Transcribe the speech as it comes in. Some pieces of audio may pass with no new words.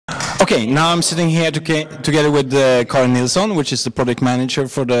Okay, now I'm sitting here together with Karin Nilsson, which is the project manager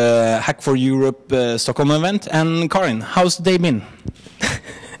for the Hack4Europe Stockholm event. And Karin, how's the day been?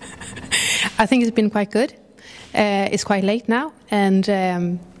 I think it's been quite good. It's quite late now, and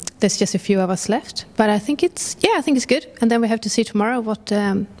there's just a few of us left. But I think it's good. And then we have to see tomorrow what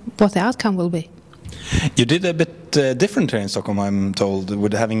the outcome will be. You did a bit different here in Stockholm, I'm told,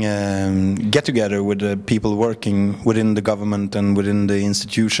 with having a get-together with people working within the government and within the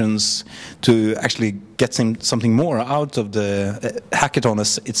institutions to actually get something more out of the hackathon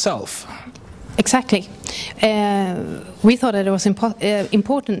itself. Exactly. We thought that it was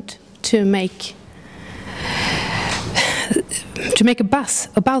important to make a buzz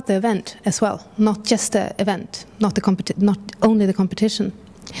about the event as well, not just the event, not only the competition.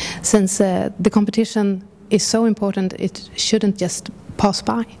 Since the competition is so important, it shouldn't just pass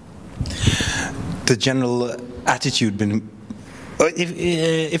by. The general attitude,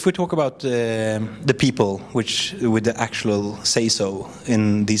 if we talk about the people with the actual say-so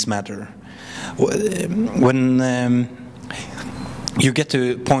in this matter, when you get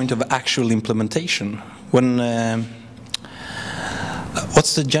to a point of actual implementation,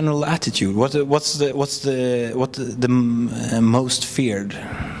 what's the general attitude? What's the most feared?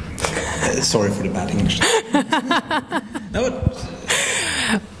 Sorry for the bad English. No.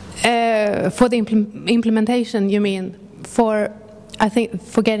 For the implementation, you mean for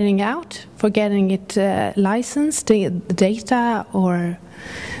getting out, for getting it licensed, the data, or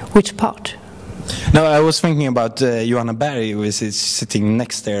which part? No, I was thinking about Johanna Berg, who is sitting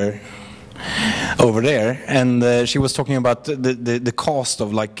next there. Over there, and she was talking about the cost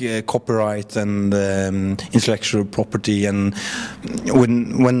of copyright and intellectual property, and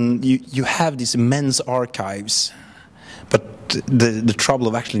when you have these immense archives, but the trouble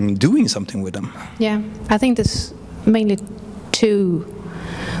of actually doing something with them. Yeah, I think there's mainly two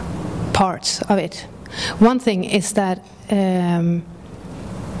parts of it. One thing is that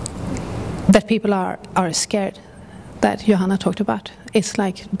people are scared, that Johanna talked about. It's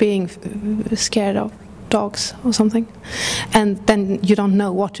like being scared of dogs or something, and then you don't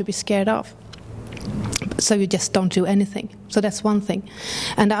know what to be scared of, so you just don't do anything. So that's one thing.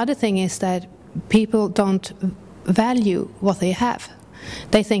 And the other thing is that people don't value what they have.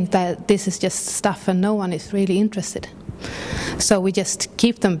 They think that this is just stuff and no one is really interested. So we just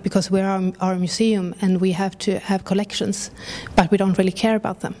keep them because we're our museum and we have to have collections, but we don't really care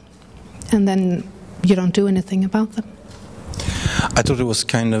about them. And then you don't do anything about them. I thought it was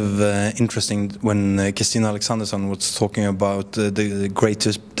kind of interesting when Kristina Alexandersson was talking about the Great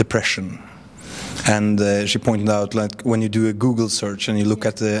Depression, and she pointed out, like, when you do a Google search and you look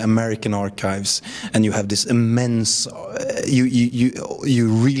at the American archives and you have this immense, you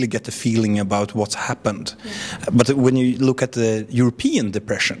really get the feeling about what's happened. Yeah. But when you look at the European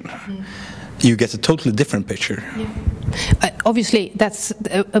Depression, you get a totally different picture. Yeah. Obviously, that's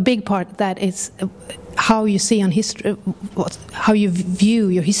a big part. That is how you see on history, how you view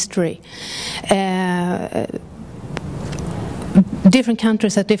your history. Different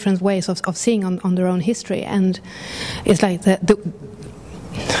countries have different ways of seeing on their own history, and it's like the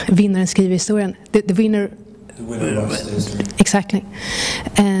vinnaren skriver historien. The winner writes the history. Exactly,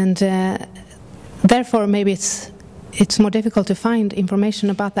 and therefore maybe it's more difficult to find information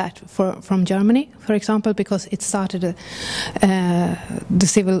about that from Germany, for example, because it started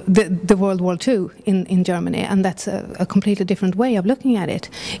the World War II in Germany, and that's a completely different way of looking at it.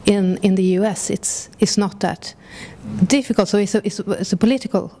 In the US, it's not that difficult, so it's a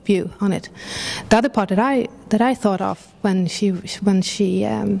political view on it. The other part that I thought of when she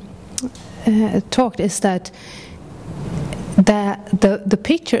talked is that the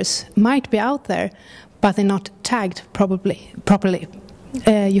pictures might be out there, but they're not tagged properly.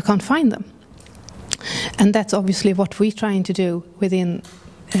 You can't find them. And that's obviously what we're trying to do within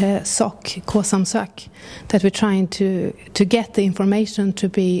SOC, K-samsök, that we're trying to get the information to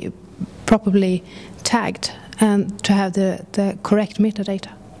be properly tagged and to have the correct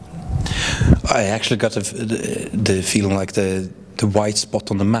metadata. I actually got the feeling like the white spot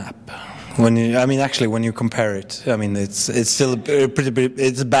on the map. When you compare it, it's still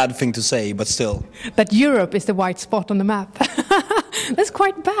it's a bad thing to say, but still. That Europe is the white spot on the map. That's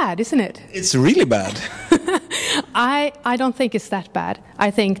quite bad, isn't it? It's really bad. I don't think it's that bad.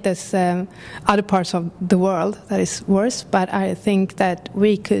 I think there's other parts of the world that is worse, but I think that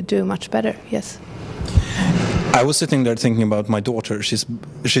we could do much better. Yes. I was sitting there thinking about my daughter. She's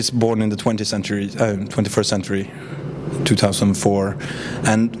born in the 21st century. 2004,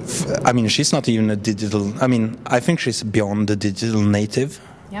 and she's not even a digital. I think she's beyond the digital native.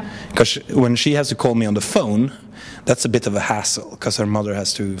 Yeah. Because when she has to call me on the phone, that's a bit of a hassle because her mother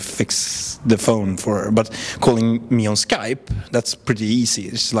has to fix the phone for her. But calling me on Skype, that's pretty easy.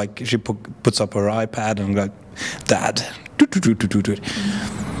 It's like she puts up her iPad and like, Dad.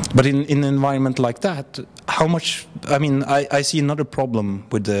 But in an environment like that, how much? I mean, I see another problem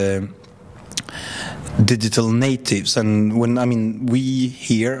with the digital natives, and we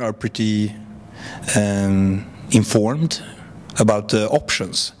here are pretty informed about the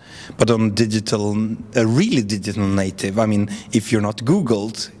options. But on a really digital native, I mean, if you're not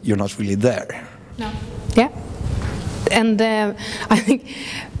Googled, you're not really there. No. Yeah. And I think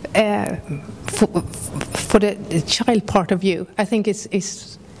for the child part of you, I think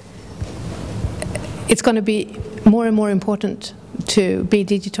it's going to be more and more important to be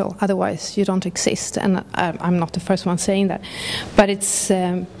digital. Otherwise, you don't exist. And I'm not the first one saying that, but it's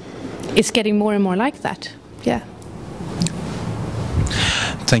getting more and more like that. Yeah.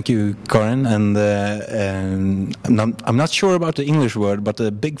 Thank you, Karin, and I'm not sure about the English word, but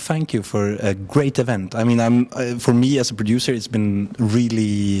a big thank you for a great event. I mean, for me as a producer, it's been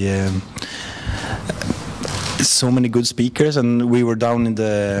really so many good speakers, and we were down in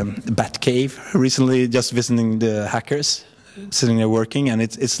the Bat Cave recently, just visiting the hackers, sitting there working, and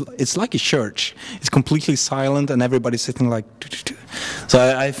it's like a church. It's completely silent, and everybody's sitting like.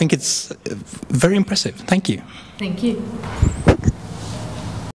 So I think it's very impressive. Thank you. Thank you.